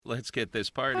Let's get this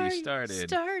party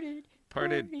started.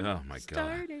 Party. Oh, my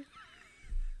God.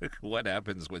 What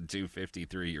happens when two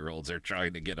 53-year-olds are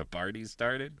trying to get a party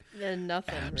started?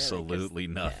 Nothing. Absolutely really,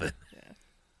 nothing.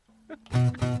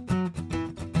 Yeah.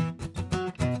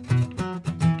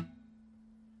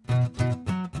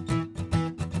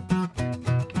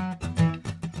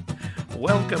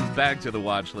 Welcome back to the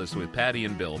Watch List with Pattie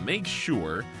and Bill. Make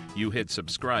sure you hit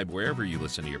subscribe wherever you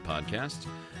listen to your podcasts.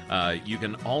 You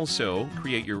can also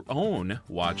create your own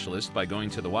watch list by going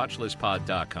to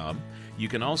thewatchlistpod.com. You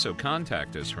can also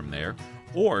contact us from there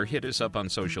or hit us up on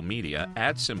social media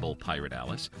at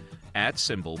 @PirateAlice,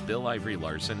 @ Bill Ivory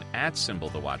Larson, @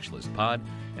 TheWatchlistPod.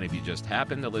 And if you just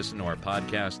happen to listen to our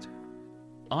podcast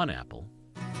on Apple,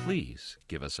 please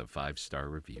give us a 5-star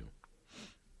review.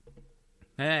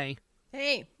 Hey.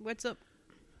 Hey, what's up?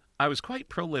 I was quite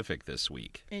prolific this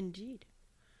week. Indeed.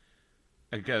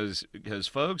 Because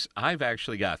folks, I've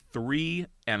actually got 3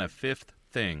 1/5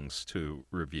 things to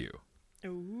review.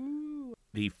 Ooh.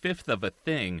 The fifth of a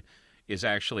thing is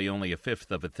actually only a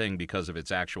fifth of a thing because of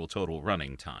its actual total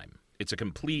running time. It's a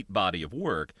complete body of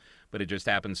work, but it just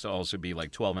happens to also be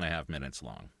like 12 and a half minutes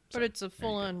long. But it's a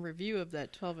full-on review of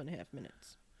that 12 and a half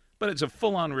minutes. But it's a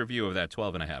full-on review of that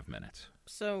 12 and a half minutes.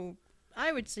 So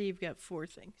I would say you've got 4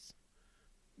 things.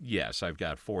 Yes, I've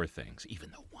got 4 things,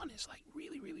 even though one is like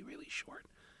really, really, really short.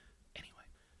 Anyway,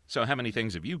 so how many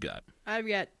things have you got? I've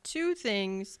got 2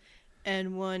 things,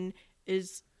 and one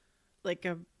is like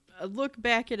a look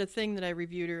back at a thing that I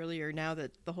reviewed earlier now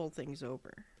that the whole thing's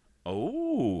over.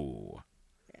 Oh.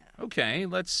 Yeah. Okay,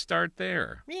 let's start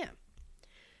there. Yeah.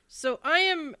 So I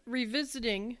am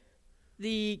revisiting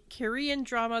the Korean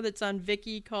drama that's on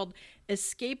Viki called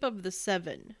Escape of the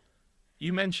Seven.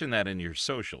 You mentioned that in your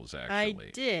socials, actually. I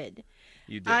did.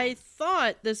 You did. I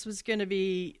thought this was going to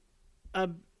be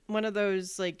one of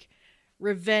those, like,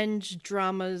 revenge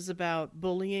dramas about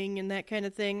bullying and that kind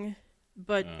of thing.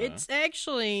 But it's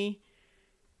actually,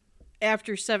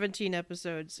 after 17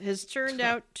 episodes, has turned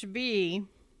out to be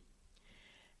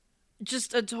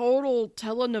just a total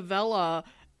telenovela,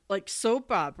 like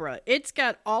soap opera. It's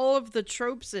got all of the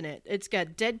tropes in it. It's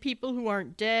got dead people who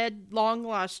aren't dead, long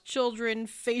lost children,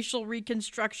 facial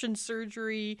reconstruction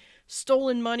surgery,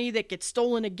 stolen money that gets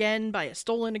stolen again by a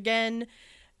stolen again,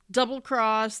 double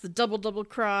cross, the double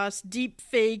cross, deep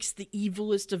fakes, the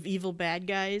evilest of evil bad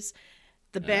guys,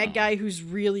 the bad guy who's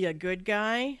really a good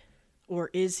guy, or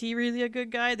is he really a good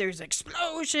guy? There's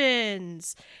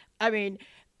explosions. I mean,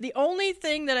 the only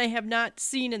thing that I have not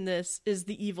seen in this is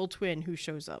the evil twin who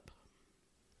shows up.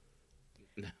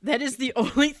 That is the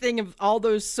only thing of all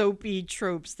those soapy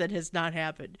tropes that has not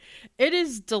happened. It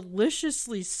is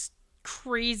deliciously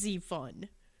crazy fun.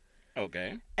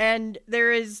 Okay. And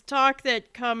there is talk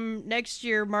that come next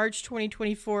year, March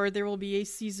 2024, there will be a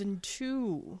season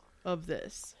 2 of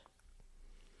this.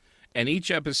 And each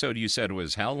episode you said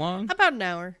was how long? About an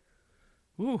hour.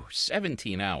 Ooh,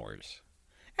 17 hours.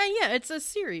 Yeah, it's a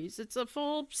series. It's a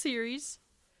full series.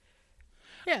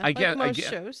 Yeah, I get most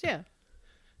shows, yeah.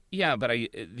 Yeah, but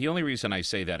the only reason I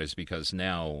say that is because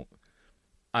now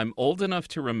I'm old enough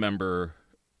to remember,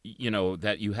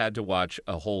 that you had to watch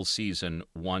a whole season,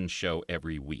 one show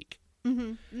every week.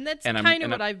 Mm-hmm. And that's kind of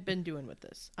what I've been doing with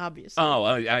this, obviously. Oh,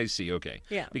 I see. Okay.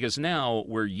 Yeah. Because now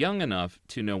we're young enough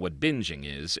to know what binging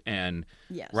is. And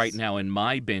right now in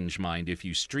my binge mind, if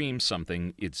you stream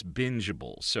something, it's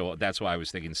bingeable. So that's why I was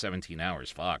thinking 17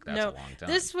 hours. Fuck, that's a long time.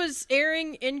 This was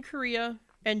airing in Korea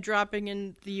and dropping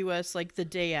in the U.S. like the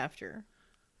day after.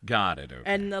 Got it. Okay.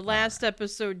 And the last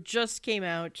episode just came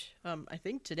out, I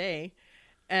think today.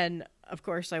 And, of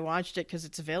course, I watched it because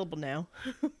it's available now.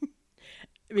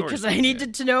 Because I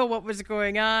needed to know what was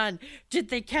going on. Did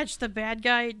they catch the bad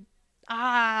guy?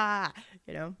 The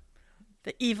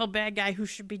evil bad guy who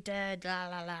should be dead. La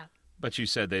la la. But you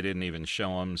said they didn't even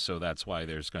show him, so that's why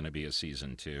there's going to be a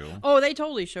season 2. Oh, they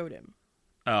totally showed him.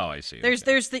 Oh, I see.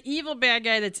 There's the evil bad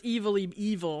guy that's evilly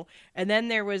evil, and then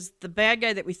there was the bad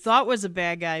guy that we thought was a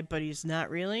bad guy, but he's not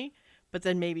really. But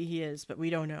then maybe he is, but we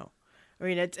don't know. I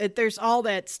mean, there's all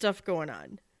that stuff going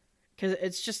on. Because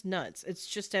it's just nuts. It's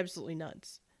just absolutely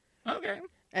nuts. Okay.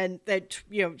 And that,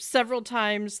 several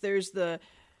times there's the,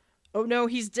 oh no,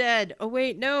 he's dead. Oh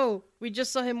wait, no, we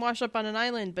just saw him wash up on an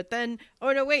island. But then,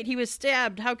 oh no, wait, he was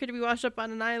stabbed. How could he wash up on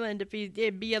an island if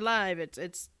he'd be alive?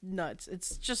 It's nuts.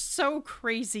 It's just so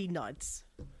crazy nuts.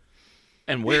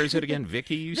 And where is it again?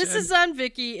 Viki, you said? This is on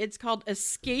Viki. It's called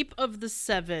Escape of the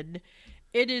Seven.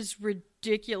 It is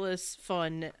ridiculous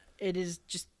fun. It is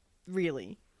just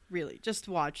really... Really, just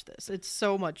watch this. It's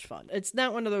so much fun. It's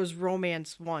not one of those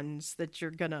romance ones that you're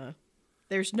gonna...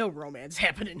 There's no romance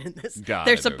happening in this.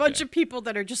 There's a bunch of people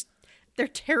that are just... They're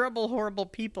terrible, horrible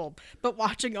people, but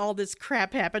watching all this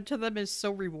crap happen to them is so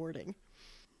rewarding.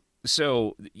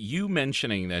 So you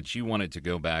mentioning that you wanted to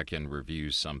go back and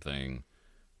review something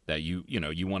that you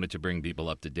wanted to bring people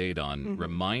up to date on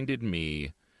reminded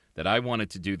me that I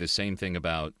wanted to do the same thing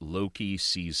about Loki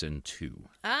Season 2.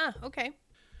 Ah, okay.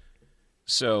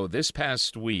 So this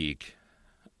past week,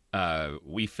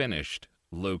 we finished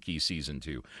Loki Season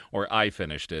 2. Or I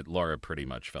finished it. Laura pretty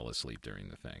much fell asleep during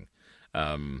the thing.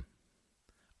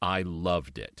 I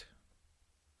loved it.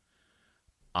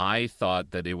 I thought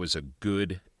that it was a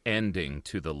good ending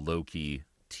to the Loki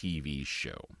TV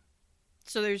show.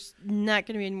 So there's not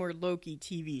going to be any more Loki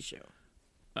TV show.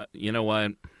 You know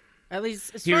what? At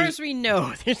least as far as we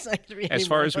know, there's not going to be any as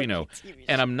far more as we Loki know. TV show.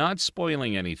 And I'm not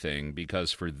spoiling anything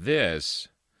because for this,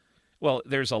 well,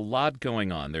 there's a lot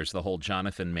going on. There's the whole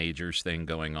Jonathan Majors thing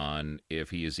going on,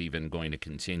 if he is even going to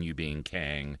continue being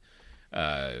Kang,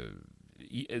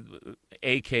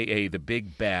 a.k.a. the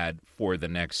big bad for the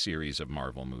next series of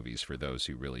Marvel movies, for those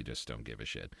who really just don't give a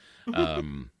shit.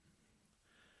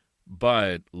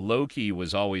 But Loki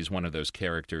was always one of those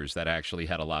characters that actually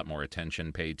had a lot more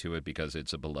attention paid to it because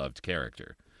it's a beloved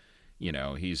character. You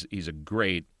know, he's a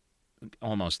great,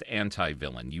 almost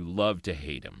anti-villain. You love to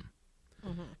hate him,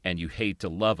 and you hate to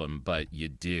love him, but you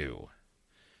do.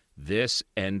 This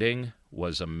ending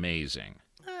was amazing.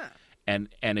 And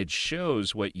it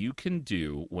shows what you can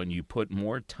do when you put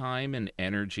more time and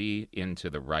energy into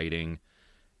the writing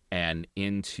and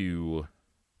into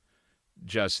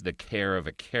just the care of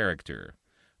a character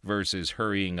versus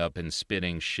hurrying up and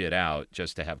spitting shit out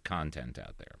just to have content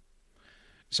out there.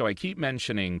 So I keep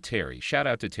mentioning Terry. Shout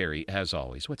out to Terry, as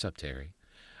always. What's up, Terry?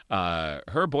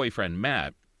 Her boyfriend,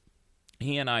 Matt,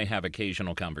 he and I have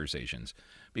occasional conversations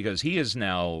because he is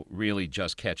now really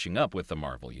just catching up with the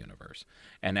Marvel Universe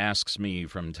and asks me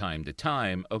from time to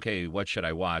time, okay, what should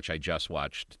I watch? I just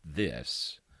watched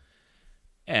this.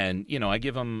 And, you know, I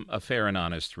give him a fair and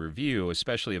honest review,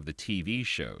 especially of the TV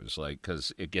shows, like,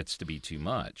 because it gets to be too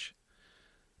much.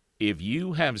 If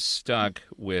you have stuck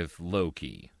with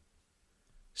Loki,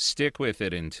 stick with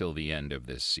it until the end of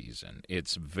this season.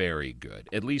 It's very good.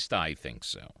 At least I think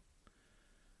so.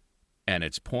 And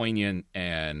it's poignant,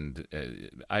 and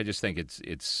I just think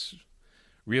it's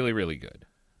really, really good.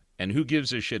 And who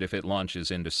gives a shit if it launches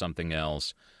into something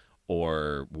else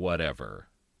or whatever?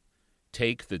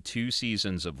 Take the 2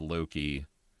 seasons of Loki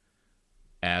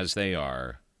as they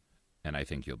are, and I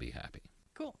think you'll be happy.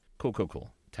 Cool.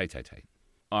 Cool. Tight.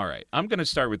 All right. I'm going to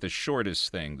start with the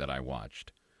shortest thing that I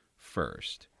watched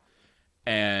first.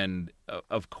 And,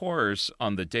 of course,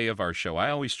 on the day of our show,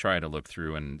 I always try to look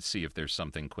through and see if there's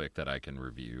something quick that I can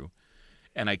review.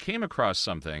 And I came across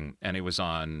something, and it was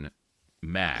on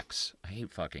Max. I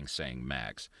hate fucking saying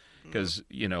Max. Because,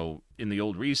 you know, in the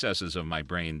old recesses of my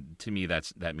brain, to me,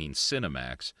 that means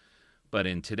Cinemax. But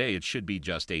in today, it should be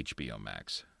just HBO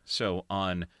Max. So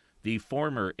on the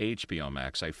former HBO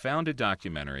Max, I found a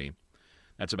documentary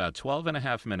that's about 12 and a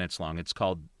half minutes long. It's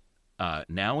called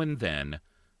Now and Then,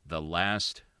 The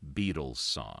Last Beatles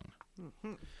Song.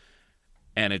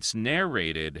 And it's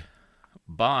narrated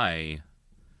by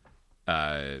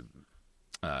Paul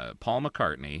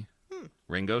McCartney,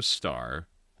 Ringo Starr,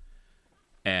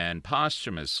 and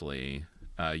posthumously,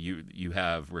 you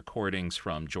have recordings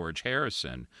from George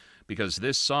Harrison, because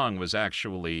this song was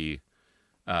actually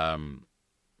the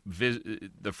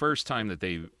first time that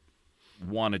they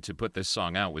wanted to put this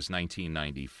song out was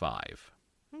 1995.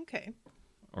 Okay.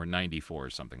 Or 94 or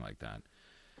something like that.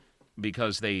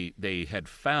 Because they had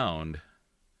found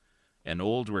an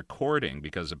old recording,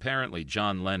 because apparently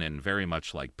John Lennon, very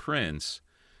much like Prince,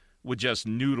 would just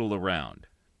noodle around,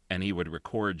 and he would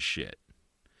record shit.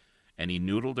 And he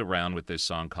noodled around with this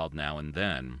song called Now and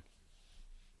Then.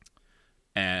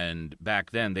 And back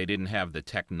then, they didn't have the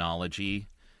technology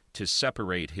to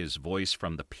separate his voice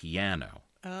from the piano.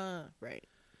 Right.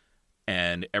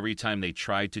 And every time they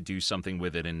tried to do something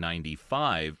with it in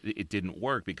 95, it didn't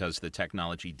work because the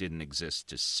technology didn't exist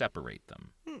to separate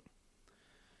them.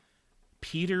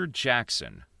 Peter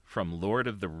Jackson from Lord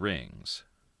of the Rings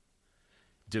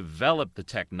developed the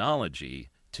technology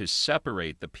to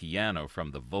separate the piano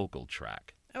from the vocal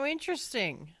track. Oh,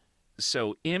 interesting.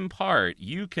 So, in part,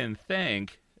 you can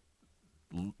thank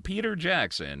Peter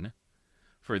Jackson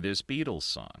for this Beatles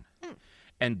song.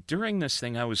 And during this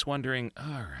thing, I was wondering,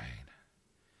 all right,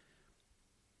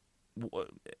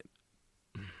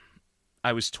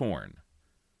 I was torn.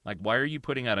 Like, why are you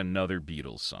putting out another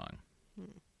Beatles song?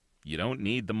 You don't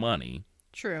need the money.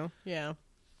 True, yeah.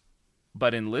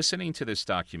 But in listening to this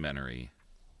documentary,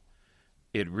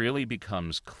 it really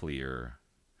becomes clear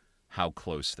how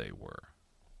close they were.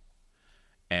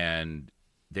 and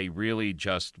they really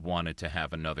just wanted to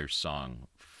have another song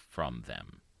from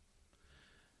them.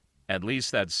 At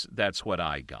least that's what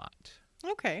I got.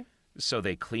 Okay. So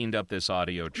they cleaned up this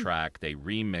audio track, they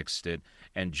remixed it,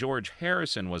 and George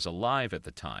Harrison was alive at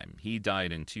the time. He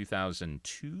died in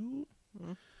 2002.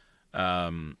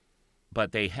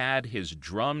 But they had his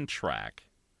drum track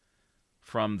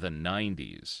from the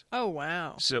 90s. Oh,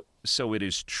 wow. So it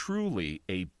is truly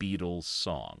a Beatles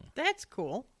song. That's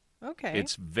cool. Okay.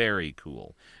 It's very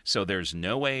cool. So there's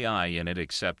no AI in it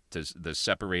except the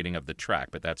separating of the track,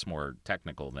 but that's more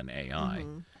technical than AI.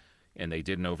 Mm-hmm. And they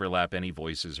didn't overlap any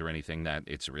voices or anything. That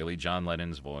it's really John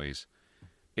Lennon's voice.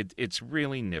 It's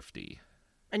really nifty.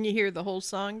 And you hear the whole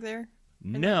song there?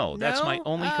 No, that's my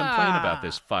only complaint about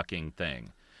this fucking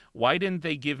thing. Why didn't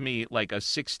they give me like a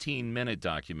 16-minute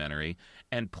documentary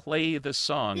and play the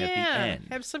song at the end?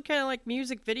 Have some kind of like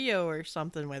music video or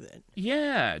something with it.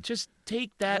 Yeah, just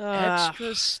take that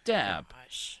extra step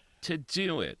to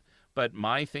do it. But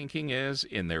my thinking is,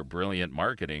 in their brilliant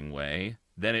marketing way,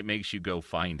 then it makes you go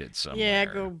find it somewhere. Yeah,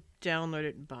 go download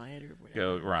it and buy it or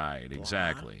whatever. Right,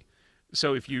 exactly.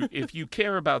 So if you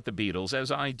care about the Beatles,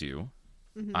 as I do,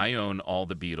 mm-hmm. I own all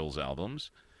the Beatles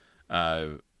albums.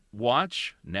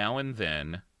 Watch now and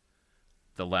then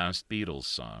the last Beatles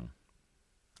song.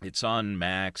 It's on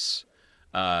Max.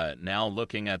 Now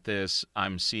looking at this,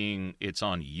 I'm seeing it's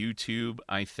on YouTube,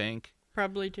 I think.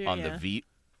 Probably too,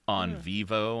 on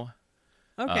Vivo.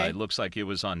 Okay. It looks like it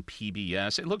was on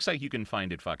PBS. It looks like you can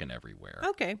find it fucking everywhere.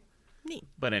 Okay. Neat.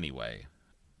 But anyway,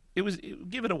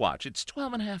 give it a watch. It's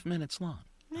 12 and a half minutes long.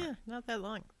 Yeah, not that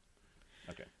long.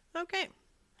 Okay.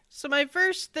 So my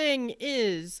first thing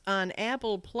is on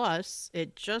Apple Plus.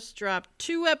 It just dropped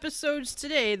 2 episodes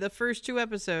today, the first 2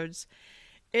 episodes.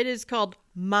 It is called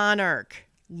Monarch,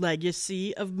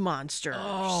 Legacy of Monsters.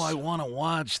 Oh, I want to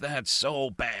watch that so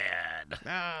bad.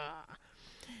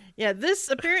 Yeah, this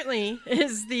apparently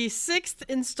is the 6th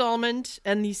installment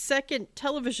and the 2nd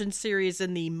television series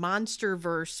in the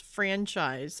Monsterverse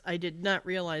franchise. I did not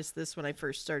realize this when I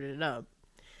first started it up.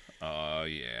 Oh,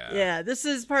 yeah. Yeah, this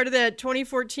is part of that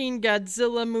 2014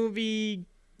 Godzilla movie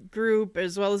group,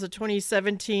 as well as a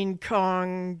 2017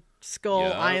 Kong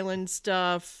Skull Island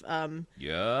stuff.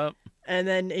 Yep. And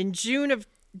then in June of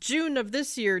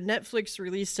this year, Netflix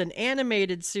released an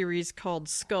animated series called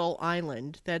Skull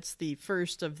Island. That's the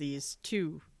first of these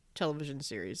 2 television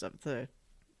series of the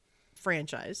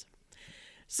franchise.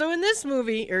 So in this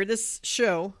movie, or this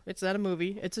show, it's not a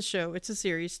movie, it's a show, it's a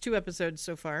series, 2 episodes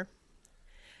so far.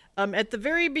 At the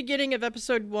very beginning of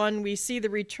episode 1, we see the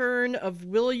return of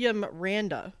William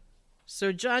Randa.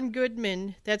 So John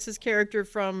Goodman, that's his character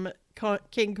from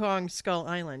King Kong Skull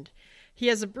Island. He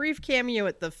has a brief cameo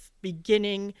at the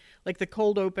beginning, like the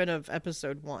cold open of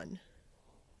episode 1.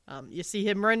 You see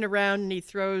him running around and he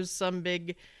throws some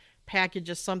big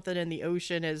package of something in the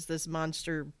ocean as this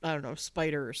monster, I don't know,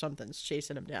 spider or something's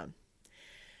chasing him down.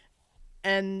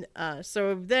 And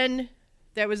so then,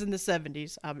 that was in the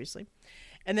 70s, obviously.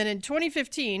 And then in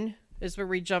 2015 is where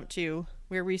we jump to,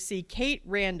 where we see Kate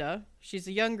Randa. She's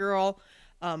a young girl.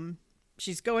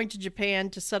 She's going to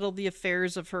Japan to settle the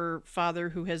affairs of her father,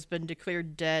 who has been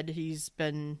declared dead. He's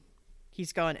gone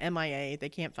MIA. They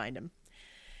can't find him.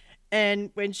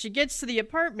 And when she gets to the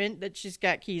apartment that she's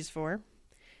got keys for,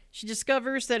 she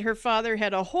discovers that her father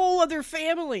had a whole other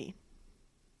family.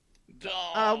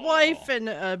 A wife and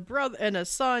a brother and a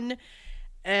son.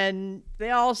 And they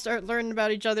all start learning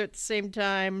about each other at the same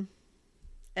time.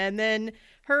 And then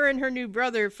her and her new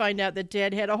brother find out that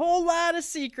Dad had a whole lot of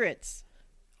secrets.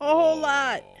 A whole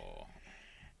lot.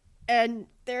 And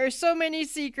there are so many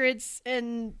secrets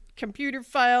and computer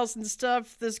files and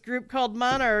stuff. This group called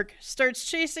Monarch starts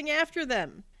chasing after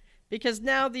them. Because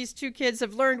now these 2 kids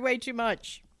have learned way too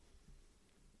much.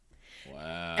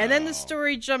 Wow. And then the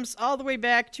story jumps all the way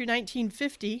back to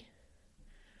 1950.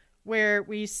 Where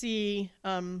we see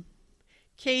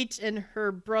Kate and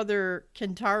her brother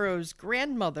Kentaro's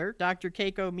grandmother, Dr.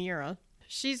 Keiko Miura.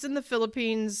 She's in the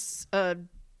Philippines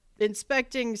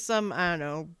inspecting some, I don't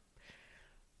know,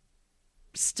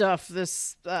 stuff.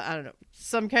 I don't know,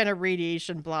 some kind of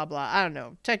radiation, blah, blah. I don't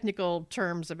know, technical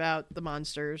terms about the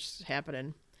monsters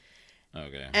happening.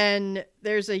 Okay. And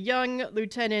there's a young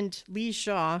Lieutenant Lee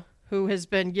Shaw who has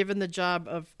been given the job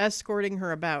of escorting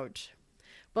her about.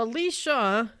 But Lee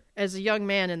Shaw, as a young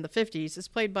man in the 50s, is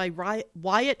played by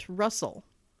Wyatt Russell.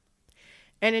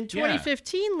 And in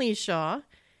 2015, Lee Shaw,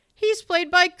 he's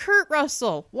played by Kurt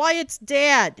Russell, Wyatt's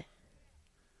dad.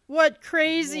 What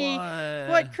crazy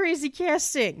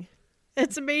casting.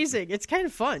 It's amazing. It's kind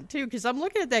of fun, too, because I'm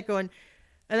looking at that going,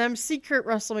 and I'm see Kurt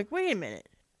Russell, I'm like, wait a minute.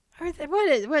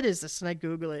 What is this? And I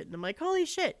Google it, and I'm like, holy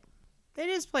shit. It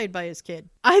is played by his kid.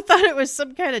 I thought it was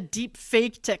some kind of deep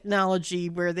fake technology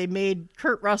where they made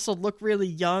Kurt Russell look really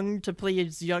young to play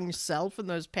his young self in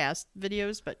those past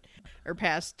videos, or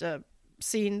past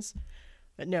scenes.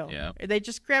 But no, they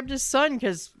just grabbed his son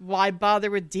because why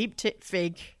bother with deep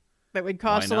fake? That would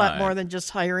cost a lot more than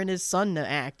just hiring his son to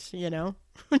act, you know?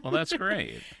 Well, that's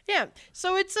great. Yeah,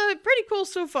 so it's pretty cool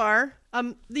so far. All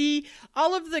of the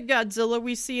Godzilla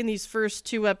we see in these first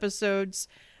 2 episodes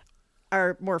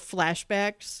are more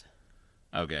flashbacks.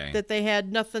 Okay. That they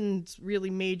had nothing really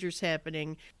majors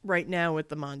happening right now with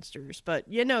the monsters, but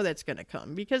you know that's going to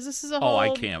come because this is a whole I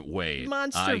can't wait.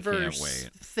 Monsterverse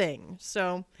thing.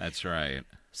 So that's right.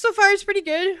 So far it's pretty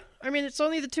good. I mean, it's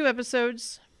only the 2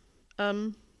 episodes.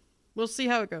 We'll see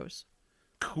how it goes.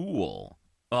 Cool.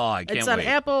 Oh, I can't wait. It's on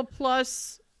Apple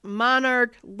Plus,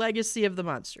 Monarch, Legacy of the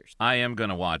Monsters. I am going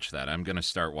to watch that. I'm going to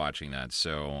start watching that.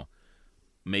 So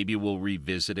maybe we'll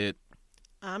revisit it.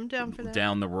 I'm down for that.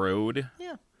 Down the road.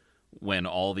 Yeah. When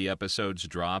all the episodes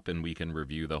drop and we can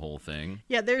review the whole thing.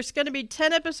 Yeah, there's going to be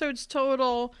 10 episodes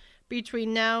total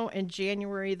between now and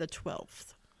January the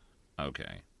 12th.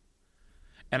 Okay.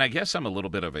 And I guess I'm a little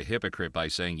bit of a hypocrite by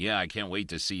saying, yeah, I can't wait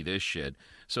to see this shit.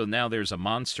 So now there's a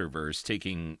Monsterverse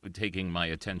taking my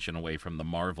attention away from the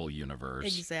Marvel universe.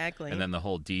 Exactly. And then the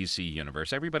whole DC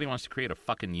universe. Everybody wants to create a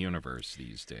fucking universe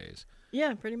these days.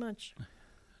 Yeah, pretty much.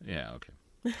 Yeah, okay.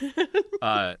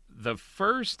 The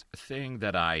first thing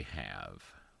that I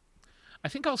have, I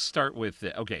think I'll start with,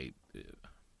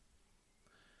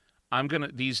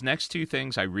 these next 2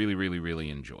 things I really, really, really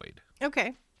enjoyed.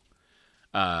 Okay.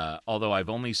 Although I've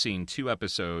only seen 2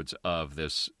 episodes of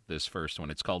this first one.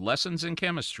 It's called Lessons in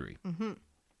Chemistry. Mm-hmm.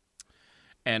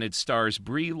 And it stars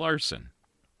Brie Larson.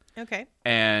 Okay.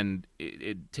 And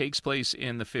it takes place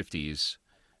in the 50s.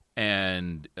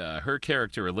 And her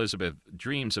character, Elizabeth,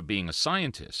 dreams of being a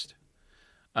scientist.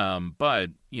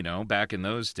 But, you know, back in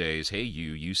those days, hey,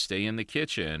 you stay in the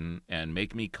kitchen and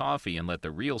make me coffee and let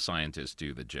the real scientist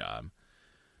do the job.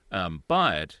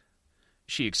 But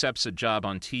she accepts a job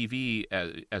on TV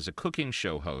as a cooking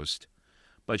show host,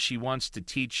 but she wants to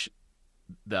teach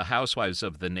the housewives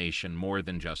of the nation more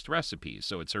than just recipes.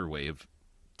 So it's her way of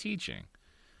teaching.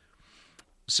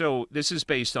 So this is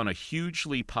based on a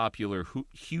hugely popular,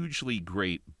 hugely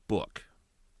great book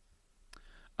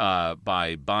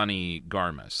by Bonnie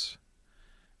Garmus.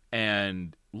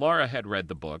 And Laura had read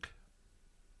the book.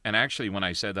 And actually, when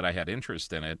I said that I had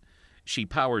interest in it, she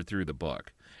powered through the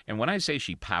book. And when I say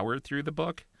she powered through the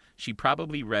book, she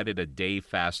probably read it a day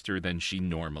faster than she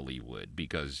normally would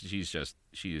because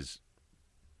she is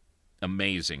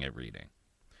amazing at reading.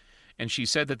 And she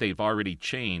said that they've already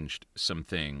changed some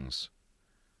things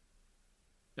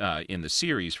in the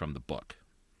series from the book.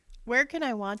 Where can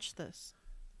I watch this?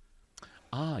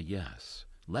 Ah, yes.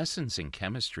 Lessons in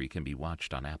Chemistry can be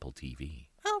watched on Apple TV.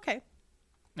 Oh, okay.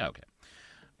 Okay.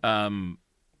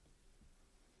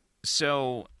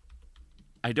 So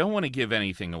I don't want to give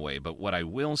anything away, but what I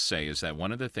will say is that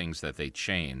one of the things that they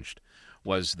changed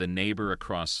was the neighbor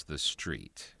across the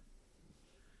street.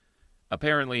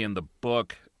 Apparently in the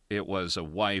book, it was a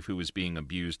wife who was being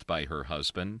abused by her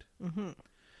husband. Mm-hmm.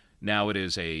 Now it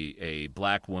is a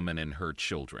black woman and her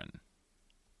children.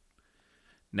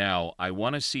 Now, I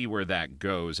want to see where that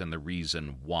goes and the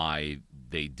reason why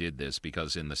they did this,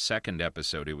 because in the second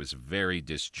episode, it was very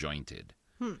disjointed.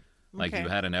 Okay. Like you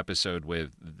had an episode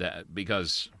with that,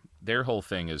 because their whole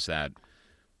thing is that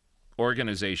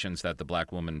organizations that the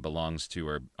black woman belongs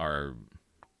to are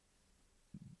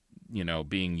you know,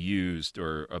 being used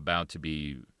or about to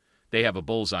be, they have a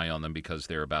bullseye on them because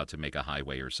they're about to make a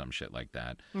highway or some shit like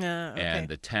that. Okay. And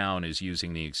the town is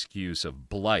using the excuse of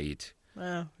blight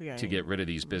to get rid of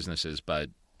these businesses, but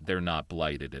they're not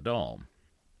blighted at all.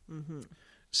 Mm-hmm.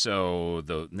 So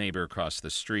the neighbor across the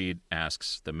street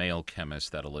asks the male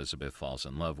chemist that Elizabeth falls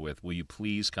in love with, will you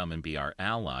please come and be our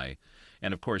ally?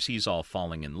 And, of course, he's all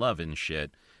falling in love and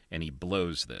shit, and he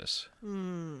blows this.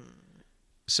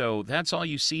 So that's all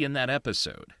you see in that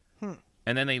episode.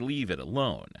 And then they leave it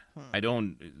alone. I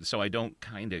don't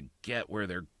kind of get where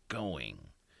they're going.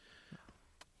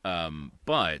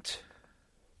 But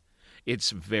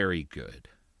it's very good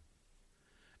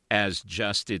as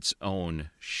just its own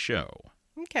show.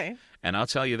 Okay. And I'll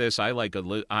tell you this, I like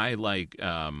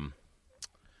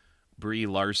Brie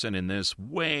Larson in this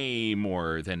way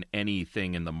more than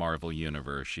anything in the Marvel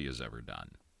universe she has ever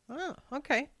done. Oh,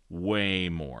 okay. Way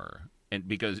more. And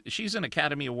because she's an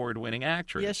Academy Award-winning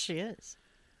actress. Yes, she is.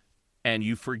 And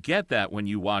you forget that when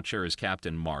you watch her as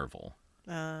Captain Marvel.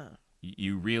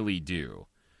 You really do.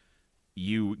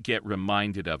 You get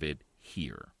reminded of it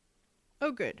here.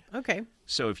 Oh, good. Okay.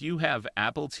 So if you have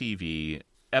Apple TV,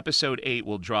 episode 8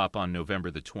 will drop on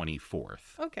November the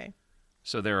 24th. Okay.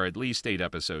 So there are at least 8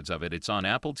 episodes of it. It's on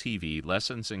Apple TV,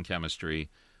 Lessons in Chemistry.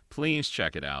 Please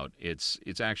check it out. It's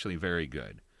actually very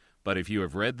good. But if you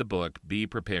have read the book, be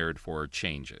prepared for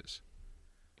changes.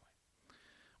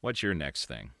 What's your next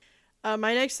thing?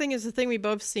 My next thing is the thing we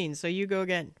both seen, so you go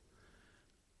again.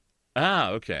 Ah,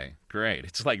 okay. Great.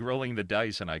 It's like rolling the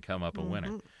dice and I come up a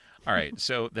winner. All right.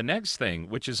 So the next thing,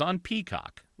 which is on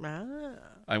Peacock. Ah.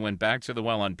 I went back to the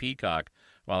well on Peacock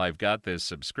while I've got this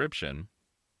subscription.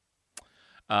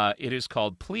 It is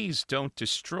called Please Don't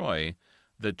Destroy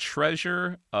the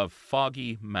Treasure of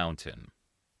Foggy Mountain.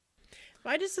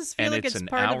 Why does this feel And like it's it's an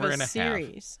part of hour a and a half.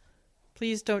 series?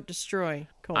 Please don't destroy.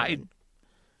 Colon.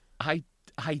 I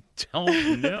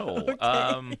don't know.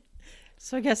 Okay.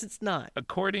 So I guess it's not.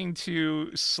 According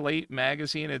to Slate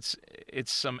magazine, it's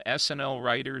some SNL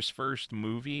writer's first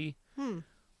movie.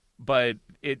 But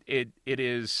it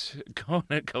is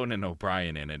Conan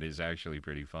O'Brien in it is actually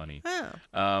pretty funny.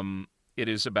 Oh. It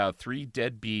is about 3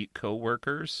 deadbeat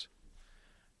coworkers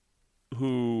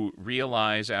who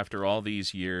realize after all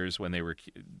these years when they were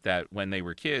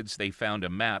kids, they found a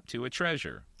map to a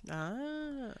treasure.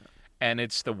 Ah. And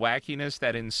it's the wackiness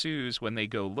that ensues when they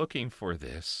go looking for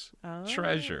this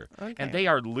treasure. Okay. And they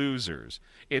are losers.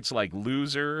 It's like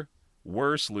loser,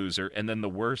 worst loser, and then the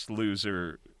worst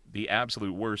loser, the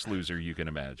absolute worst loser you can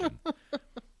imagine.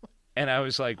 And I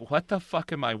was like, what the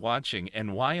fuck am I watching?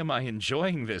 And why am I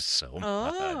enjoying this so much?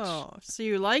 Oh, so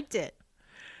you liked it.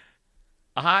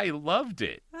 I loved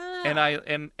it. Ah.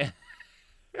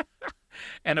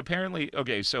 And apparently,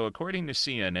 okay, so according to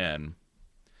CNN,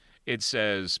 it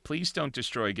says, Please Don't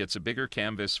Destroy gets a bigger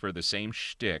canvas for the same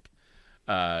shtick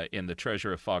in the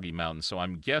Treasure of Foggy Mountain. So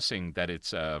I'm guessing that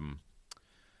it's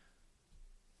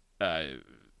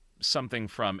something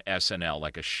from SNL,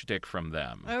 like a shtick from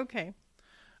them. Okay.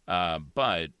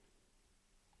 But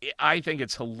I think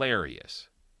it's hilarious.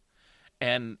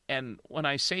 And when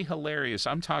I say hilarious,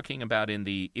 I'm talking about in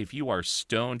the, if you are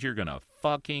stoned, you're going to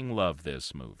fucking love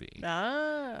this movie.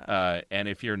 Ah. And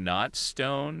if you're not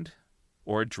stoned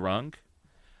or drunk,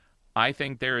 I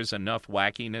think there is enough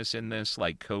wackiness in this,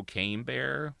 like Cocaine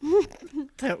Bear,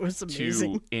 That was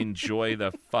amazing. to enjoy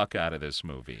the fuck out of this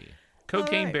movie.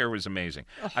 Cocaine right. Bear was amazing.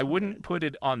 Oh, I wouldn't put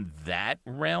it on that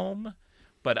realm,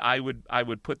 but I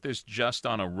would put this just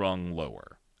on a rung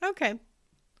lower. Okay.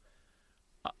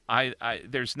 I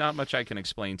there's not much I can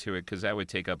explain to it because that would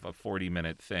take up a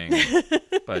 40-minute thing.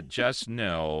 But just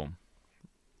know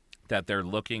that they're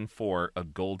looking for a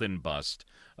golden bust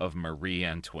of Marie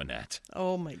Antoinette.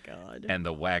 Oh, my God. And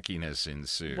the wackiness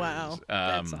ensues. Wow.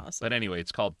 That's awesome. But anyway,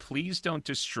 it's called Please Don't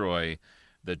Destroy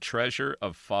the Treasure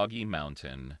of Foggy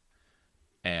Mountain.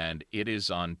 And it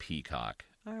is on Peacock.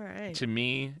 All right. To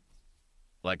me,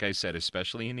 like I said,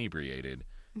 especially inebriated,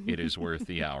 it is worth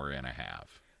the hour and a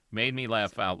half. Made me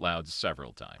laugh out loud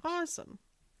several times. Awesome.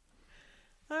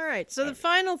 All right. So the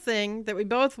final thing that we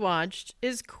both watched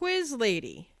is Quiz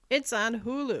Lady. It's on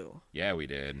Hulu. Yeah, we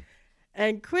did.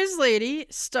 And Quiz Lady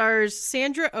stars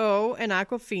Sandra Oh and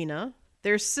Awkwafina.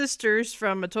 They're sisters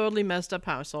from a totally messed up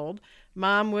household.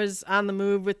 Mom was on the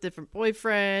move with different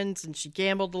boyfriends, and she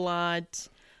gambled a lot.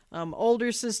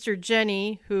 Older sister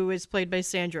Jenny, who is played by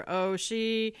Sandra Oh,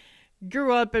 she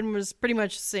grew up and was pretty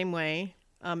much the same way.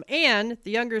 Anne,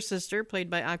 the younger sister, played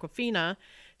by Awkwafina,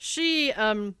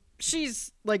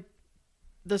 she's like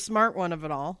the smart one of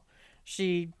it all.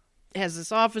 She has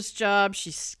this office job.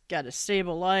 She's got a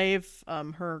stable life.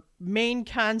 Her main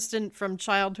constant from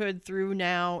childhood through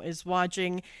now is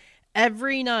watching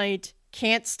every night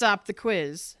Can't Stop the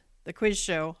Quiz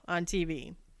show on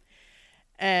TV.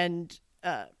 And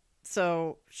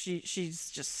so she's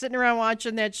just sitting around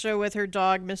watching that show with her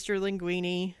dog, Mr.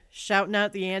 Linguini, shouting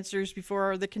out the answers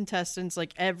before the contestants.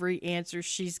 Like every answer,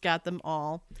 she's got them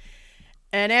all.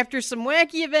 And after some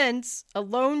wacky events, a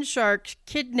loan shark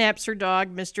kidnaps her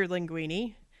dog, Mr.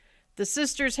 Linguini. The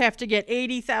sisters have to get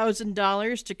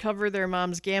 $80,000 to cover their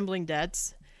mom's gambling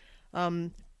debts.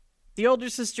 The older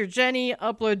sister, Jenny,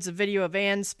 uploads a video of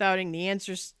Anne spouting the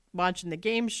answers watching the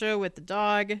game show with the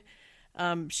dog.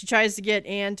 She tries to get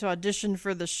Anne to audition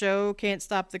for the show, Can't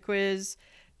Stop the Quiz,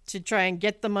 to try and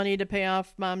get the money to pay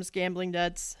off mom's gambling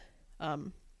debts.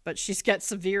 But she's got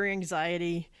severe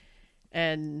anxiety,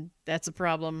 and that's a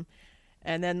problem.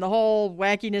 And then the whole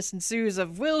wackiness ensues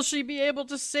of, will she be able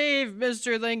to save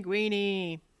Mr.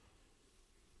 Linguini?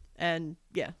 And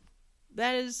yeah,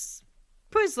 that is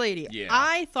Quiz Lady. Yeah.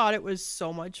 I thought it was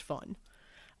so much fun.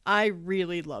 I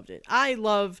really loved it. I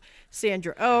love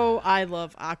Sandra Oh. I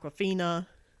love Awkwafina.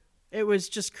 It was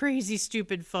just crazy,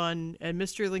 stupid fun, and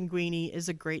Mr. Linguini is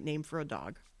a great name for a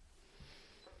dog.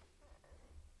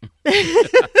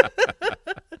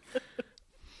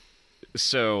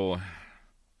 So,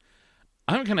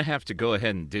 I'm going to have to go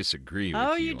ahead and disagree with you.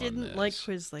 Oh, you on didn't this. like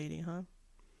Quiz Lady, huh?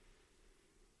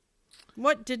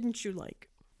 What didn't you like?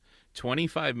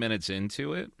 25 minutes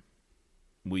into it,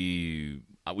 we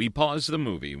paused the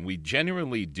movie. We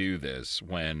generally do this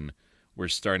when we're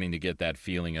starting to get that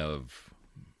feeling of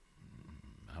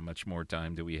how much more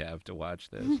time do we have to watch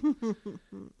this?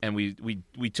 And we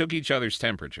took each other's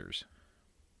temperatures.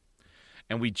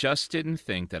 And we just didn't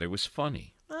think that it was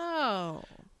funny. Oh.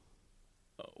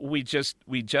 We just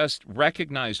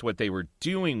recognized what they were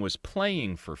doing was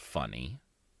playing for funny.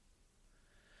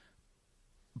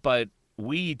 But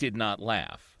we did not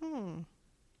laugh.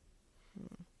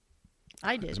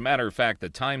 I did. As a matter of fact, the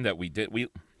time that we did,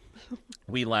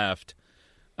 we laughed,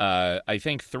 I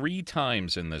think 3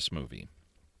 times in this movie.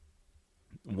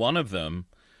 One of them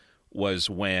was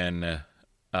when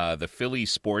the Philly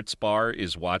sports bar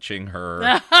is watching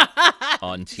her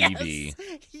on TV.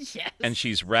 Yes. And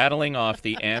she's rattling off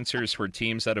the answers for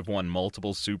teams that have won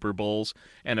multiple Super Bowls.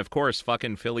 And, of course,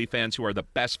 fucking Philly fans who are the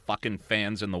best fucking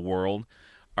fans in the world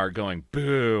are going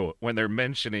boo when they're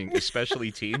mentioning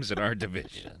especially teams in our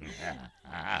division.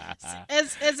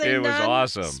 As a It was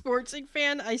awesome. non-sportsing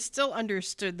fan, I still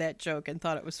understood that joke and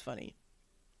thought it was funny.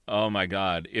 Oh, my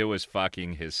God. It was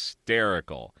fucking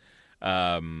hysterical.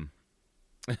 And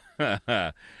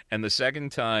the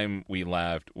second time we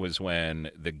laughed was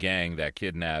when the gang that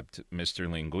kidnapped Mr.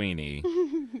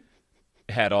 Linguini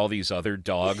had all these other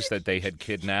dogs that they had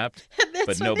kidnapped,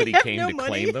 but nobody came to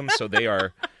claim them, so they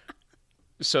are...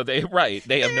 So they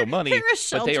have no money,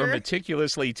 but they are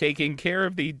meticulously taking care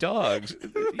of the dogs.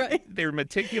 Right. They're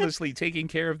meticulously taking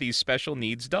care of these special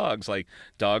needs dogs, like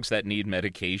dogs that need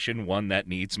medication, one that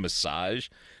needs massage.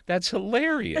 That's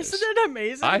hilarious. Isn't it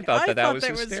amazing? I thought that was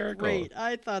hysterical. Great.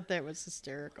 I thought that was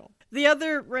hysterical. The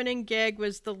other running gag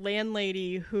was the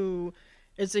landlady who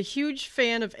is a huge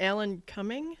fan of Alan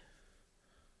Cumming.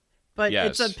 But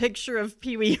Yes. it's a picture of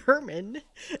Pee Wee Herman,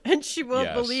 and she won't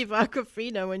Yes. believe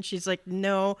Aquafina, and she's like,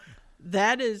 no,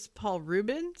 that is Paul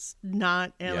Rubens,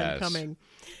 not Alan Yes. Cumming.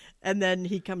 And then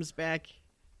he comes back,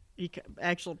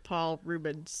 actual Paul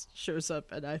Rubens shows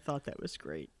up, and I thought that was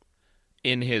great.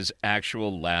 In his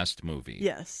actual last movie.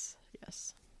 Yes.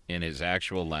 In his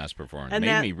actual last performance. And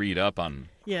Made me read up on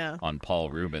Yeah. Paul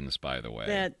Rubens, by the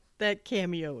way. That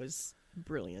cameo was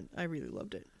brilliant. I really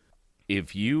loved it.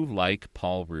 If you like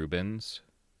Paul Rubens,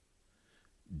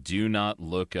 do not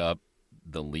look up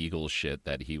the legal shit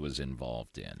that he was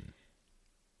involved in.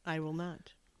 I will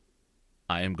not.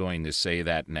 I am going to say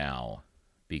that now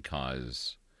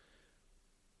because,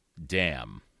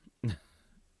 damn,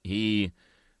 he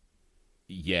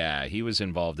was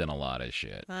involved in a lot of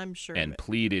shit. I'm sure and of it.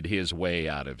 pleaded his way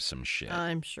out of some shit.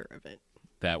 I'm sure of it.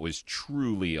 That was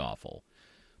truly awful.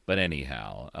 But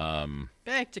anyhow,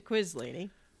 Back to Quiz Lady.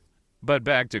 But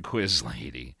back to Quiz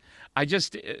Lady.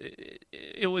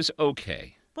 It was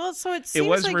okay. Well, so it seems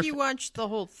was like you watched the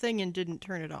whole thing and didn't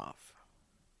turn it off.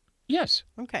 Yes.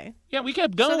 Okay. Yeah, we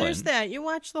kept going. So there's that. You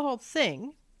watched the whole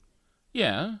thing.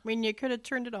 Yeah. I mean, you could have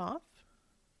turned it off.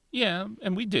 Yeah,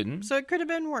 and we didn't. So it could have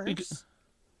been worse.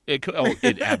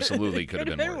 It absolutely could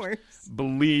have been worse.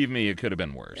 Believe me, it could have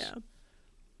been worse. Yeah.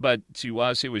 But to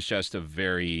us, it was just a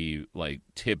very,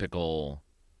 typical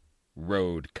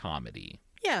road comedy.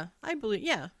 Yeah, I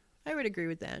would agree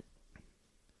with that.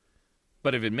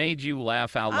 But if it made you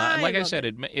laugh out loud, like I said,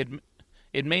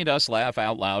 it made us laugh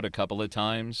out loud a couple of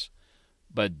times,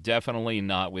 but definitely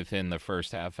not within the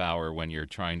first half hour when you're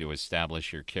trying to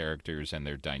establish your characters and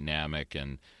their dynamic.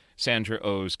 And Sandra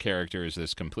Oh's character is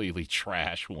this completely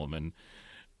trash woman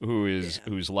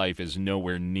whose life is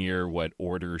nowhere near what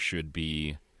order should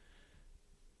be.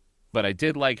 But I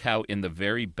did like how in the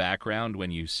very background,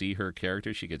 when you see her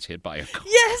character, she gets hit by a car.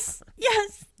 Yes.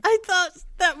 I thought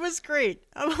that was great.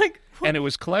 I'm like, what? And it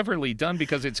was cleverly done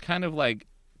because it's kind of like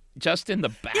just in the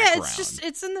background. Yeah,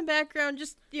 it's in the background.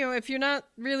 Just, if you're not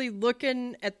really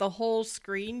looking at the whole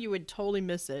screen, you would totally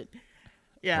miss it.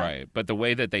 Yeah. Right. But the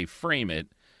way that they frame it,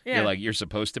 you're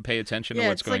supposed to pay attention to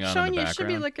what's going on in the Sean, background. you should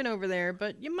be looking over there,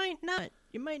 but you might not.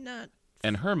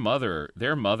 And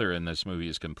their mother in this movie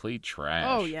is complete trash.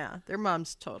 Oh yeah, their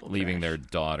mom's total leaving trash.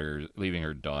 leaving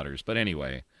her daughters. But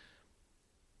anyway,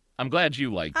 I'm glad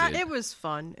you liked it. It was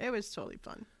fun. It was totally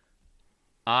fun.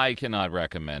 I cannot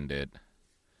recommend it,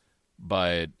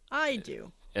 but I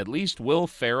do. At least Will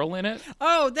Ferrell in it.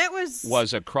 Oh, that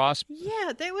was a cross.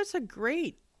 Yeah, that was a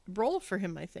great role for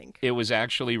him, I think. It was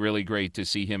actually really great to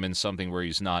see him in something where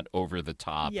he's not over the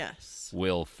top. Yes.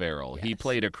 Will Ferrell. Yes. He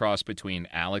played a cross between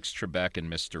Alex Trebek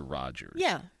and Mr. Rogers.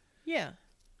 Yeah. Yeah.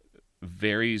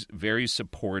 Very, very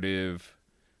supportive,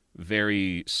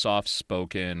 very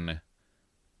soft-spoken,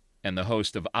 and the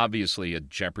host of obviously a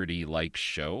Jeopardy-like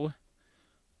show.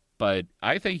 But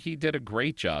I think he did a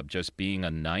great job just being a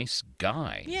nice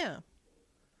guy. Yeah.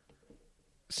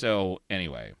 So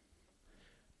anyway,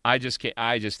 I just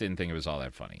didn't think it was all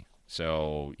that funny.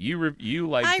 So you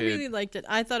liked it. I really liked it.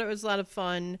 I thought it was a lot of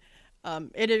fun.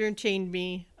 It entertained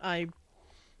me. I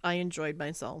enjoyed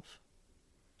myself.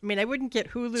 I mean, I wouldn't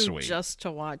get Hulu Sweet. just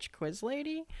to watch Quiz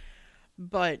Lady,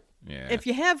 but Yeah. if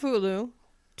you have Hulu,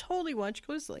 totally watch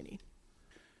Quiz Lady.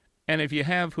 And if you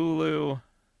have Hulu,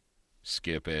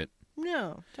 skip it.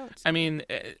 No, don't. I mean,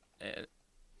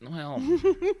 well,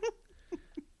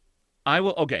 I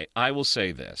will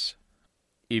say this.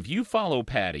 If you follow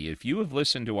Patty, if you have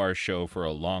listened to our show for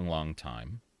a long, long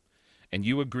time, and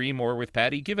you agree more with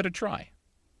Patty, give it a try.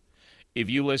 If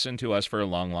you listen to us for a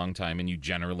long, long time and you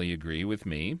generally agree with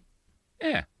me,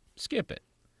 skip it.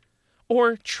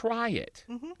 Or try it.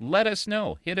 Mm-hmm. Let us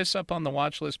know. Hit us up on the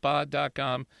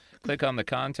watchlistpod.com, click on the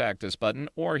Contact Us button,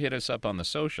 or hit us up on the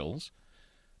socials,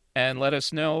 and let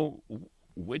us know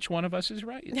which one of us is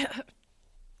right.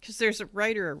 Because there's a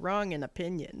right or a wrong in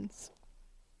opinions.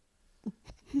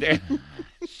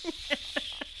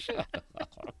 Shut up.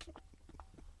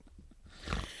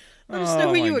 Let us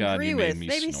know who you God, agree with. snort.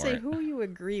 Maybe say who you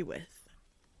agree with.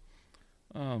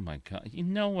 Oh, my God. You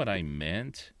know what I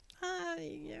meant. All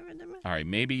right,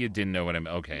 maybe you didn't know what I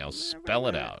meant. Okay, I'll spell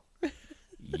it out.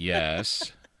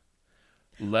 Yes.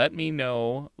 Let me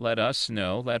know, let us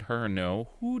know, let her know,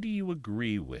 who do you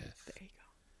agree with? There you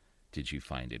go. Did you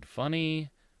find it funny,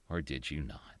 or did you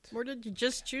not? Or did you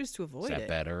just choose to avoid it? Is that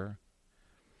better?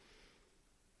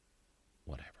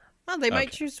 Whatever. Well, they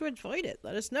might choose to avoid it.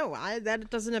 Let us know. That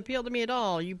doesn't appeal to me at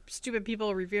all. You stupid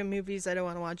people review movies I don't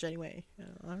want to watch anyway.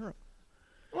 I don't know.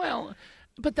 Well,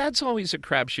 but that's always a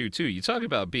crapshoot, too. You talk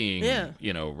about being, Yeah.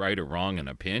 Right or wrong in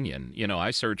opinion.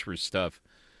 I search for stuff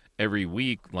every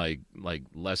week, like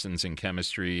lessons in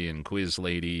chemistry and Quiz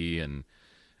Lady, and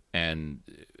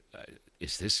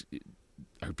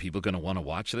are people going to want to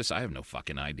watch this? I have no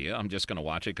fucking idea. I'm just going to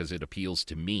watch it because it appeals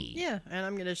to me. Yeah, and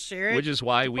I'm going to share it. Which is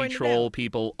why we troll out.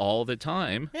 people all the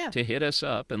time Yeah. to hit us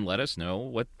up and let us know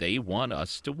what they want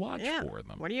us to watch for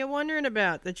them. What are you wondering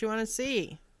about that you want to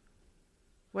see?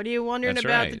 What are you wondering That's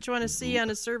about right. that you want to see on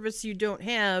a service you don't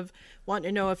have? Want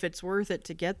to know if it's worth it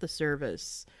to get the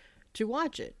service to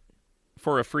watch it.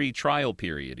 For a free trial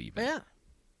period, even. Yeah.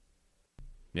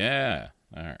 Yeah.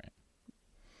 All right.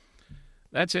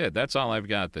 That's it. That's all I've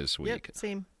got this week. Yep,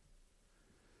 same.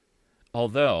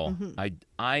 Although,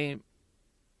 I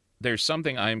there's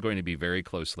something I am going to be very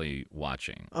closely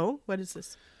watching. Oh, what is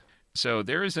this? So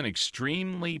there is an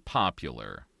extremely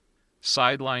popular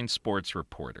sideline sports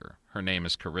reporter. Her name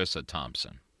is Charissa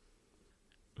Thompson,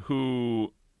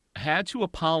 who had to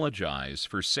apologize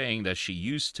for saying that she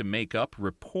used to make up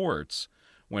reports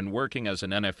when working as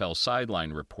an NFL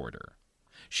sideline reporter.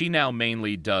 She now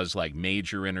mainly does like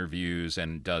major interviews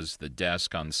and does the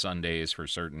desk on Sundays for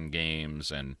certain games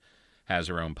and has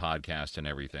her own podcast and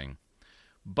everything.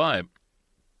 But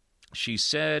she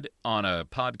said on a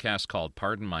podcast called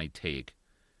Pardon My Take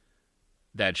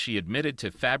that she admitted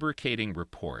to fabricating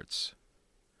reports.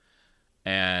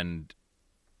 And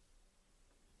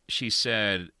she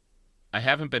said, I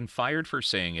haven't been fired for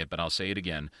saying it, but I'll say it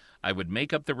again. I would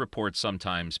make up the report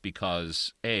sometimes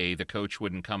because, A, the coach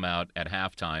wouldn't come out at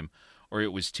halftime, or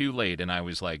it was too late, and I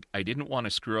was like, I didn't want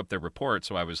to screw up the report,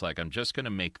 so I was like, I'm just going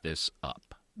to make this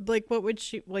up. Like,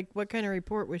 what kind of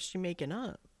report was she making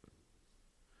up?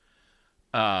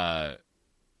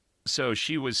 So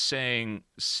she was saying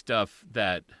stuff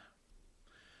that...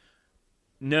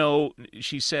 No,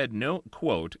 she said, no,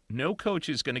 quote, no coach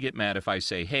is going to get mad if I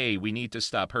say, hey, we need to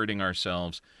stop hurting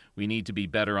ourselves. We need to be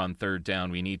better on third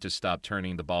down. We need to stop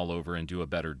turning the ball over and do a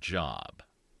better job.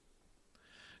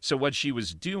 So what she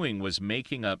was doing was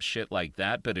making up shit like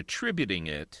that, but attributing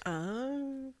it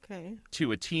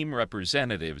to a team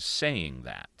representative saying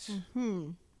that. Mm-hmm.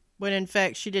 When in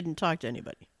fact she didn't talk to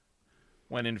anybody.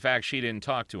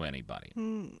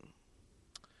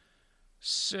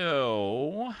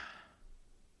 So...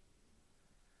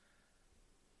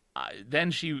 then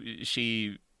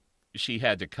she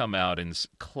had to come out and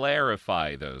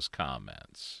clarify those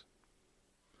comments.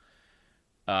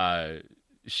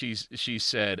 She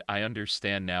said, I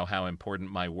understand now how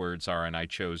important my words are, and I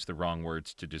chose the wrong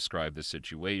words to describe the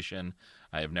situation.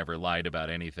 I have never lied about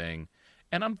anything.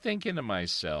 And I'm thinking to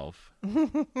myself,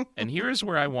 and here's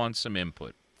where I want some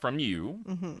input from you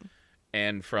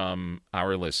and from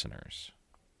our listeners.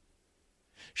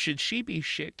 Should she be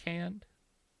shit-canned?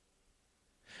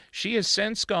 She has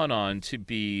since gone on to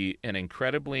be an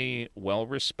incredibly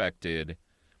well-respected,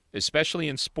 especially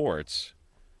in sports,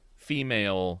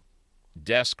 female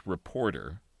desk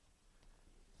reporter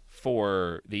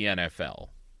for the NFL.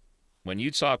 When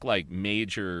you talk like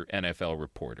major NFL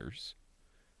reporters,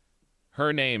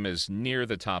 her name is near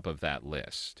the top of that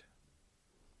list.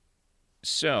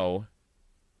 So,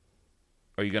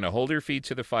 are you going to hold her feet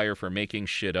to the fire for making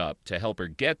shit up to help her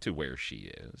get to where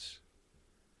she is?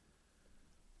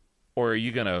 Or are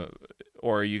you gonna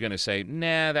say,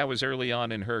 nah, that was early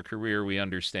on in her career. We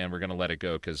understand. We're gonna let it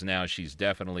go because now she's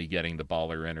definitely getting the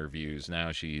baller interviews.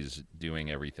 Now she's doing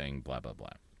everything. Blah blah blah.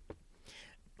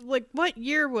 Like, what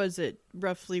year was it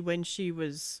roughly when she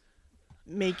was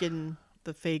making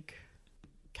the fake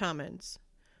comments?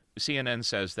 CNN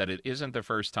says that it isn't the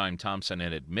first time Thompson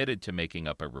had admitted to making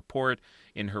up a report.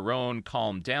 In her own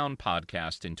Calm Down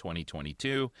podcast in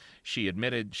 2022, she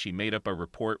admitted she made up a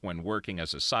report when working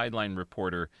as a sideline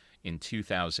reporter in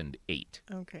 2008.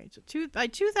 Okay, so by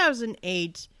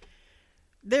 2008,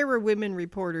 there were women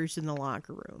reporters in the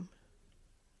locker room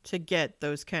to get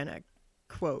those kind of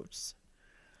quotes.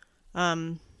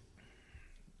 But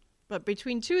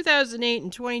between 2008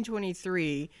 and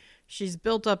 2023... she's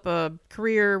built up a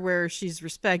career where she's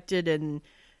respected and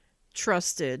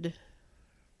trusted.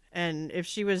 And if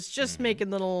she was just making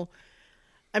little...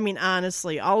 I mean,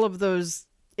 honestly, all of those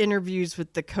interviews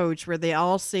with the coach where they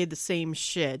all say the same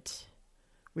shit.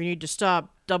 We need to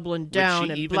stop doubling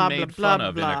down and blah, blah, blah, blah. Which she even made fun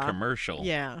of in a commercial.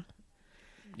 Yeah.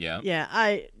 Yeah.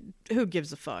 Yeah, who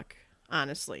gives a fuck,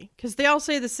 honestly? Because they all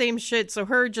say the same shit, so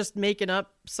her just making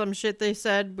up some shit they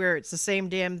said where it's the same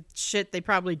damn shit they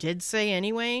probably did say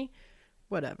anyway...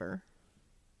 whatever.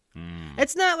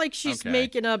 It's not like she's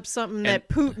making up something that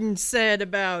Putin said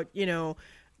about,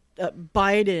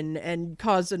 Biden and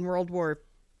causing World War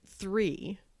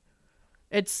III.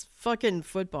 It's fucking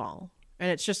football. And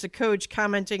it's just a coach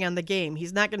commenting on the game.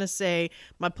 He's not going to say,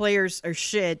 my players are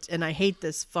shit and I hate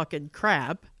this fucking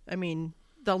crap. I mean,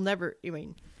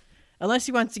 unless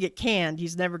he wants to get canned,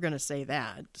 he's never going to say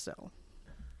that. So.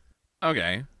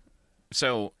 Okay.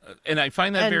 So, and I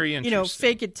find that very interesting.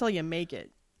 Fake it till you make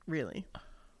it, really.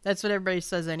 That's what everybody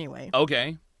says anyway.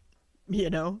 Okay.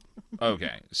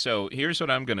 Okay, so here's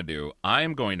what I'm going to do.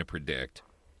 I'm going to predict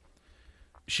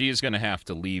she is going to have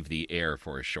to leave the air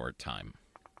for a short time.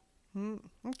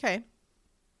 Okay.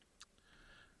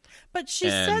 But she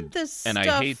said this stuff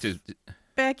I hate to...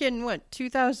 back in,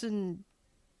 2000...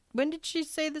 When did she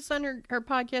say this on her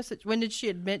podcast? When did she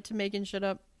admit to making shit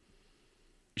up?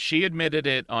 She admitted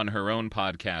it on her own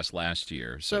podcast last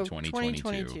year, so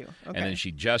 2022. Okay. And then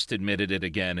she just admitted it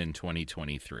again in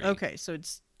 2023. Okay, so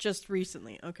it's just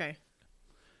recently. Okay.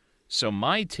 So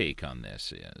my take on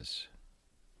this is,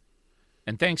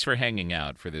 and thanks for hanging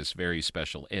out for this very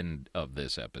special end of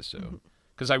this episode,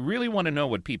 because I really want to know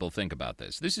what people think about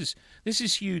this. This is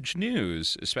huge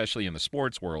news, especially in the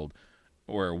sports world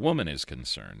where a woman is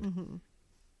concerned.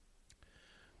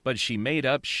 But she made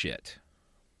up shit.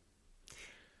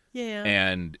 Yeah.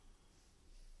 And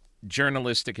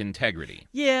journalistic integrity.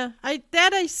 Yeah, I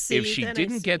see. If she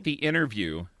didn't get the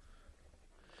interview,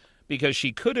 because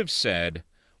she could have said,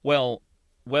 well,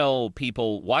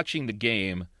 people watching the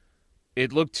game,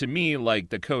 it looked to me like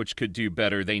the coach could do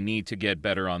better. They need to get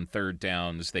better on third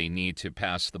downs. They need to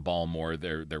pass the ball more.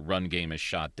 Their run game is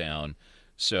shot down.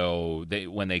 So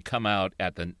when they come out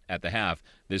at the half,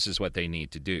 this is what they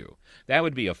need to do. That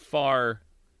would be a far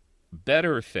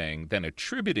better thing than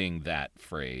attributing that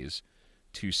phrase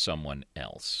to someone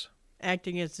else.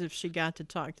 Acting as if she got to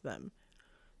talk to them.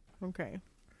 Okay.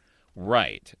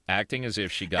 Right. Acting as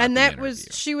if she got and the that interview.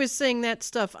 She was saying that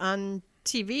stuff on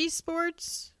TV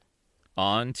sports?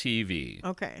 On TV.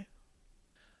 Okay.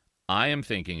 I am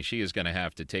thinking she is going to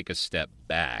have to take a step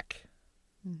back.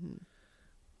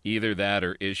 Either that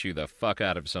or issue the fuck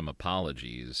out of some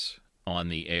apologies on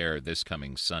the air this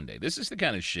coming Sunday. This is the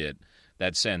kind of shit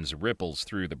that sends ripples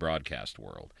through the broadcast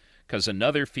world. Because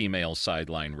another female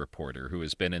sideline reporter who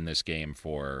has been in this game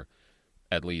for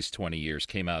at least 20 years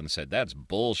came out and said, that's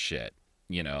bullshit.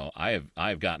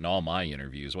 I've gotten all my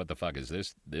interviews. What the fuck is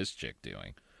this chick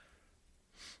doing?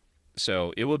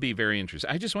 So it will be very interesting.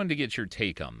 I just wanted to get your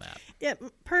take on that. Yeah,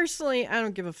 personally, I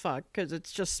don't give a fuck because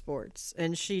it's just sports.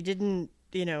 And she didn't,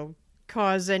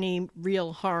 cause any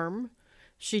real harm.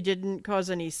 She didn't cause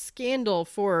any scandal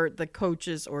for the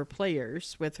coaches or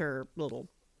players with her little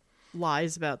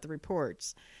lies about the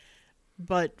reports.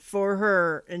 But for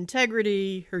her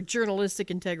integrity, her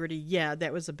journalistic integrity, yeah,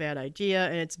 that was a bad idea.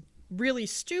 And it's really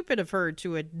stupid of her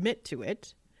to admit to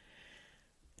it.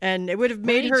 And it would have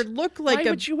made her look like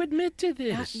Why would you admit to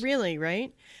this? Really,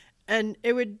 right? And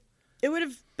it would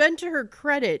have been to her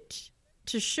credit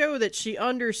to show that she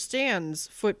understands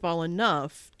football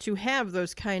enough to have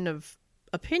those kind of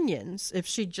opinions if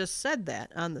she just said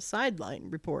that on the sideline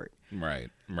report. Right.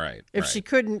 If she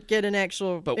couldn't get an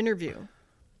actual interview.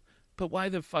 But why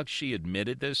the fuck she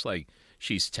admitted this? Like,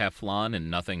 she's Teflon and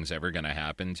nothing's ever going to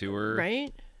happen to her.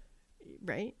 Right,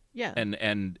 yeah.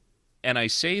 And I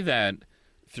say that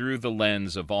through the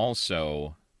lens of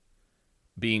also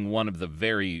being one of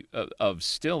the of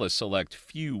still a select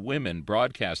few women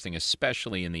broadcasting,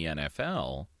 especially in the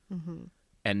NFL. Mm-hmm.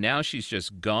 And now she's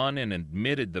just gone and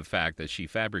admitted the fact that she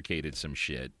fabricated some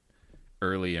shit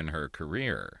early in her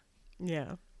career.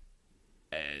 Yeah.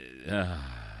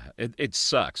 It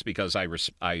sucks because I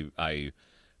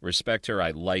respect her.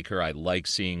 I like her. I like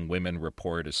seeing women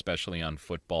report, especially on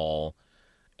football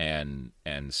and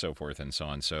so forth and so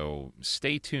on. So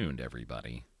stay tuned,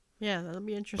 everybody. Yeah, that'll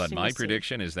be interesting. But my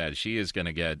prediction is that she is going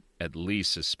to get at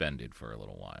least suspended for a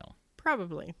little while.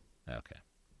 Probably. Okay.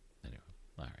 Anyway,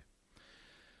 all right.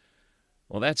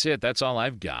 Well, that's it. That's all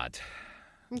I've got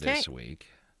this week.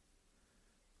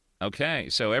 Okay,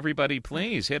 so everybody,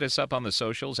 please hit us up on the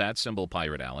socials at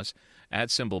 @Pirate Alice,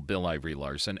 @ Bill Ivory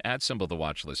Larson, @ The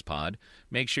Watchlist Pod.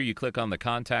 Make sure you click on the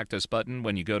Contact Us button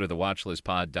when you go to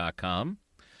thewatchlistpod.com.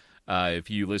 If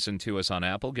you listen to us on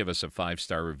Apple, give us a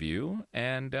 5-star review.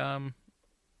 And,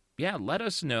 let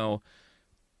us know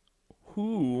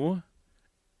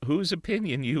whose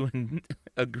opinion you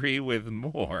agree with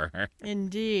more.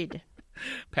 Indeed.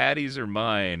 Patty's or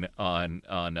mine on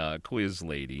Quiz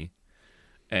Lady.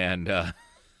 And I'm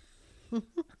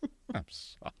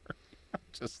sorry. I'm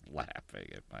just laughing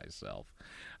at myself.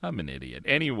 I'm an idiot.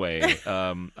 Anyway,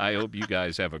 I hope you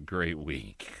guys have a great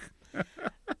week.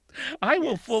 I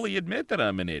will fully admit that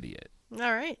I'm an idiot.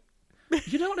 All right.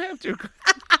 You don't have to.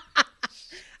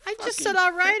 I just said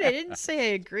all right. I didn't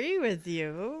say I agree with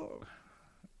you.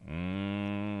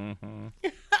 Mm-hmm.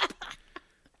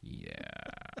 Yeah.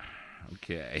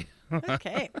 Okay.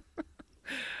 Okay.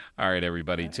 All right,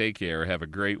 everybody. Take care. Have a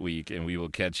great week, and we will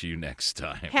catch you next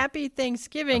time. Happy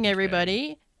Thanksgiving,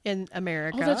 everybody in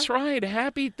America. Oh, that's right.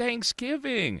 Happy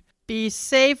Thanksgiving. Be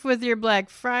safe with your Black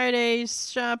Friday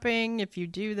shopping if you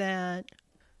do that.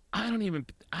 I don't even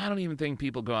think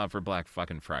people go out for Black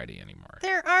fucking Friday anymore.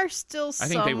 There are still some I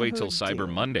think they wait till who Cyber do.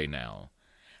 Monday now.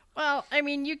 Well, I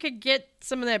mean, you could get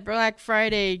some of that Black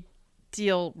Friday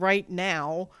deal right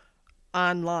now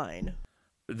online.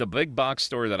 The big box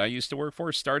store that I used to work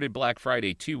for started Black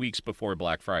Friday 2 weeks before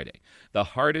Black Friday. The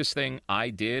hardest thing I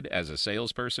did as a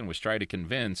salesperson was try to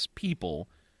convince people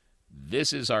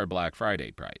this is our Black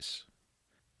Friday price.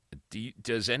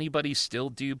 Does anybody still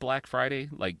do Black Friday?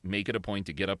 Like, make it a point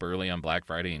to get up early on Black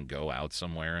Friday and go out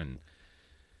somewhere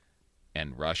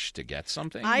and rush to get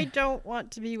something? I don't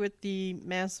want to be with the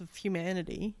mass of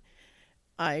humanity.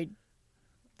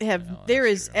 There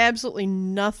is absolutely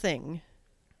nothing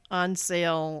on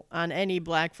sale on any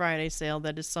Black Friday sale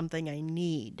that is something I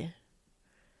need.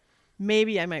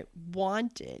 Maybe I might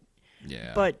want it.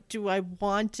 Yeah. But do I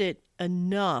want it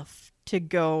enough to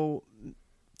go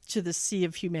to the sea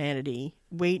of humanity,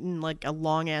 waiting like a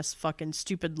long ass fucking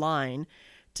stupid line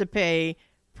to pay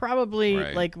probably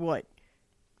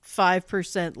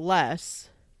 5% less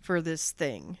for this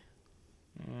thing?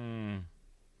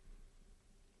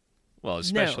 Well,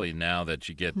 especially now that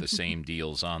you get the same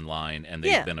deals online and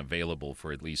they've been available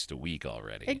for at least a week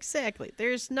already. Exactly.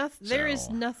 There is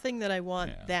nothing that I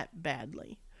want that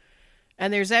badly.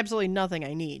 And there's absolutely nothing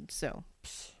I need, so.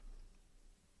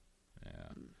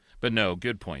 Yeah. But no,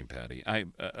 good point, Patty.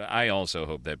 I also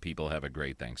hope that people have a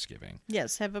great Thanksgiving.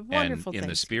 Yes, have a wonderful Thanksgiving. In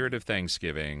the spirit of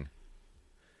Thanksgiving,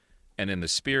 and in the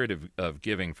spirit of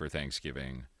giving for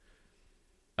Thanksgiving,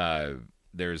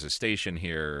 there's a station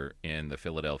here in the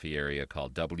Philadelphia area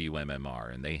called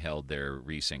WMMR, and they held their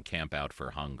recent Camp Out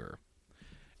for Hunger.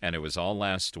 And it was all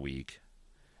last week,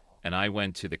 and I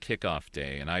went to the kickoff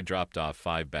day, and I dropped off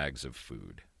 5 bags of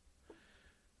food.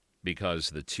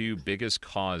 Because the 2 biggest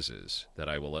causes that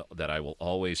I will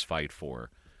always fight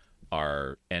for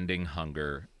are ending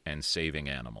hunger and saving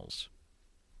animals.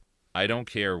 I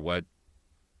don't care what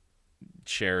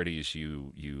charities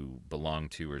you belong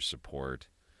to or support.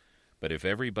 But if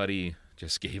everybody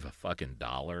just gave a fucking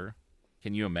 $1,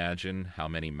 can you imagine how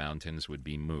many mountains would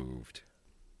be moved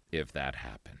if that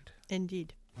happened?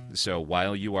 Indeed. So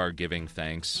while you are giving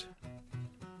thanks,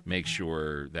 make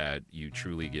sure that you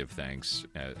truly give thanks,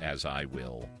 as I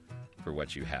will, for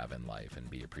what you have in life and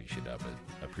be appreciative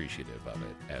of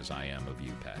it, as I am of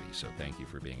you, Patty. So thank you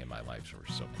for being in my life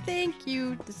for so many years. Thank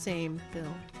you. The same,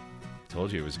 Bill.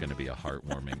 Told you it was going to be a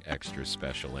heartwarming, extra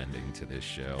special ending to this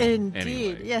show. Indeed.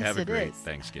 Anyway, Yes, have a it great is.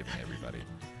 Thanksgiving, everybody.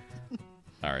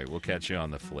 All right, we'll catch you on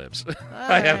the flips. I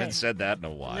right. haven't said that in a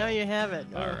while. No, you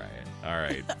haven't. All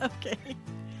right. Okay.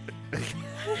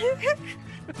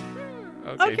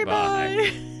 Okay, Okay,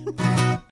 bye.